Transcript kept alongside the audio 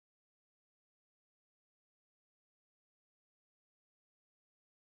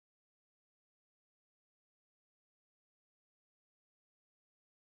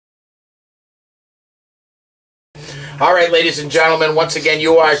All right, ladies and gentlemen, once again,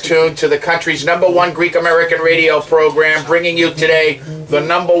 you are tuned to the country's #1 Greek-American radio program, bringing you today the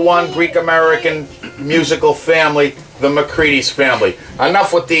 #1 Greek-American musical family, the MAKREDES family. Enough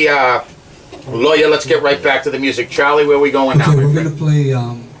with the lawyer, let's get right back to the music. Charlie, where are we going now? Okay, we're going to play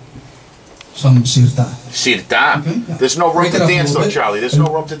some sirta. Sirta? Okay, yeah. There's no room Break to it up a dance, little though, bit. Charlie. There's no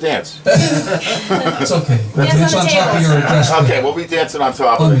room to dance. It's okay. Dance It's on on the top of table. your desk. Okay, we'll be dancing on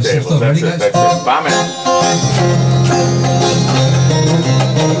top of the Okay, table. so That's ready, it, guys? that's it. Bomb it.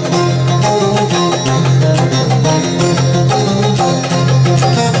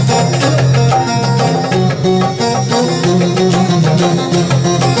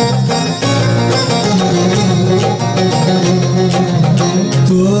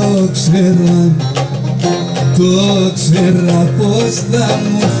 Το ξέρα πως θα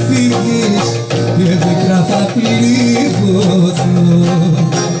μου φύγεις και πικρά θα πληγωθώ.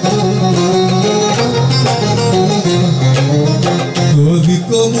 Το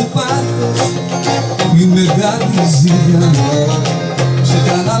δικό μου πάθος η μεγάλη ζήλια σε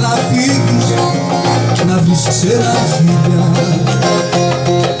κάνα να φύγεις να βρεις ξέρα χίλια.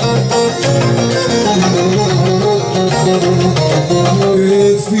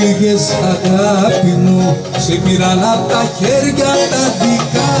 Έφυγες αγάπη μου, σε πήραν απ' τα χέρια τα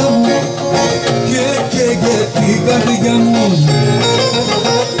δικά μου και την καρδιά μου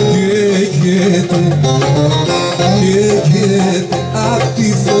καίγεται απ' τη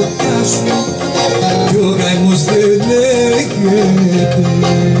φωτιά σου κι ο καημός δεν λέγεται.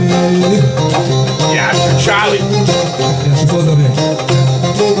 Γεια σου, Charlie. Γεια σου, Φόδωρε.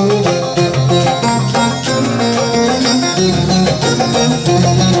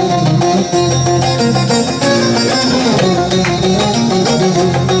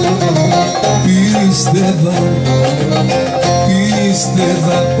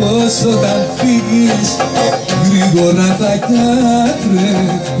 Πίστευα πως όταν φύγεις γρήγορα θα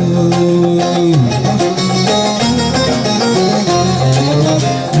γιατρευτώ.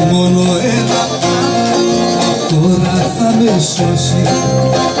 Μόνο ένα τώρα θα με σώσει,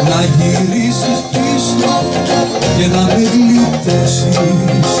 να γυρίσεις πίσω και να με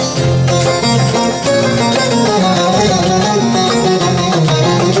γλιτώσεις.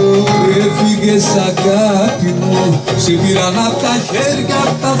 Έφυγες αγάπη μου, σε πήραν απ' τα χέρια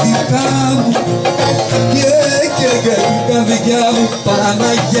τα δικά μου και την καρδιά μου,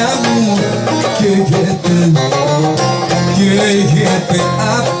 Παναγιά μου καίγεται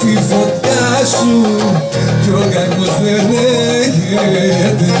απ' τη φωτιά σου κι ο καημός δεν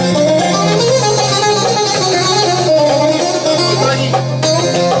λέγεται.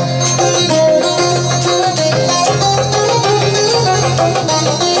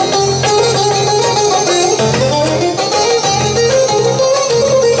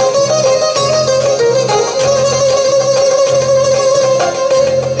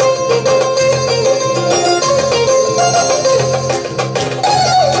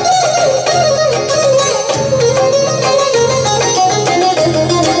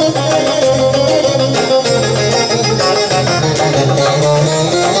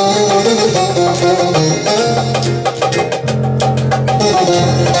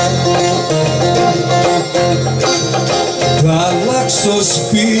 Στο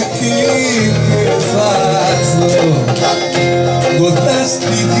σπίτι και θα έρθω κοντά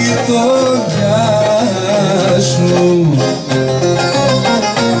στη γειτονιά σου.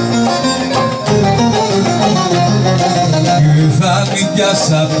 Και θα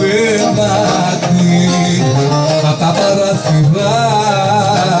νοικιάσα απέναντι απ' τα παραθυρά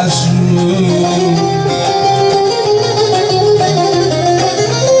σου.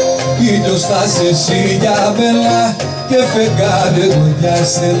 Ήλιος θα σε εσύ για μένα και φεγγάρε εγώ για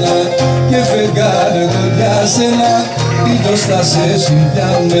σένα, και φεγγάρε εγώ για σένα, ήλιος θα σε εσύ για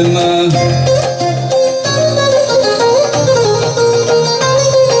μένα.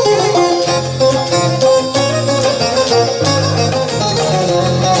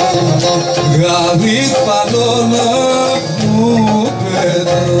 Γαρίφαλο να μου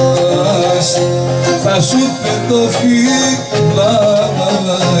πετάς, θα σου πετώ φυλάκια.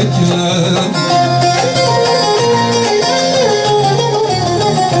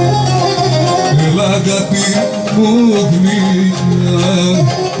 Αγάπη μου γλυκιά,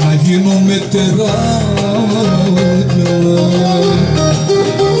 να γίνουμε τεράκια.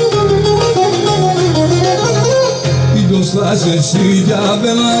 Ήλιος θα σε εσύ για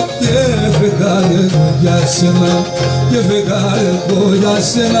μένα και φεγγάρε εγώ για σένα, και φεγγάρε εγώ για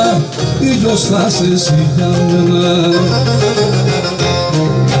σένα, ήλιος θα σε εσύ για μένα.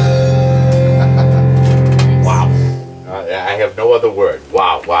 Wow. I have no other word.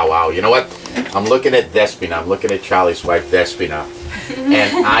 Wow, wow, wow. You know what? I'm looking at Despina. I'm looking at Charlie's wife, Despina.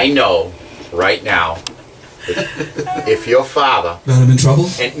 And I know right now, if your father... Got him in trouble?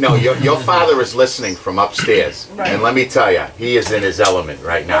 And no, your father is listening from upstairs. Right. And let me tell you, he is in his element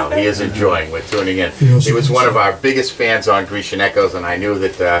right now. He is enjoying. We're tuning in. He was one of our biggest fans on Grecian Echoes, and I knew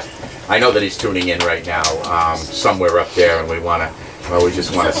that... I know that he's tuning in right now, somewhere up there, and we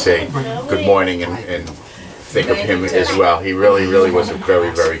just want to say good morning and think of him as well. He really was a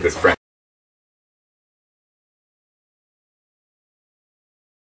very, very good friend.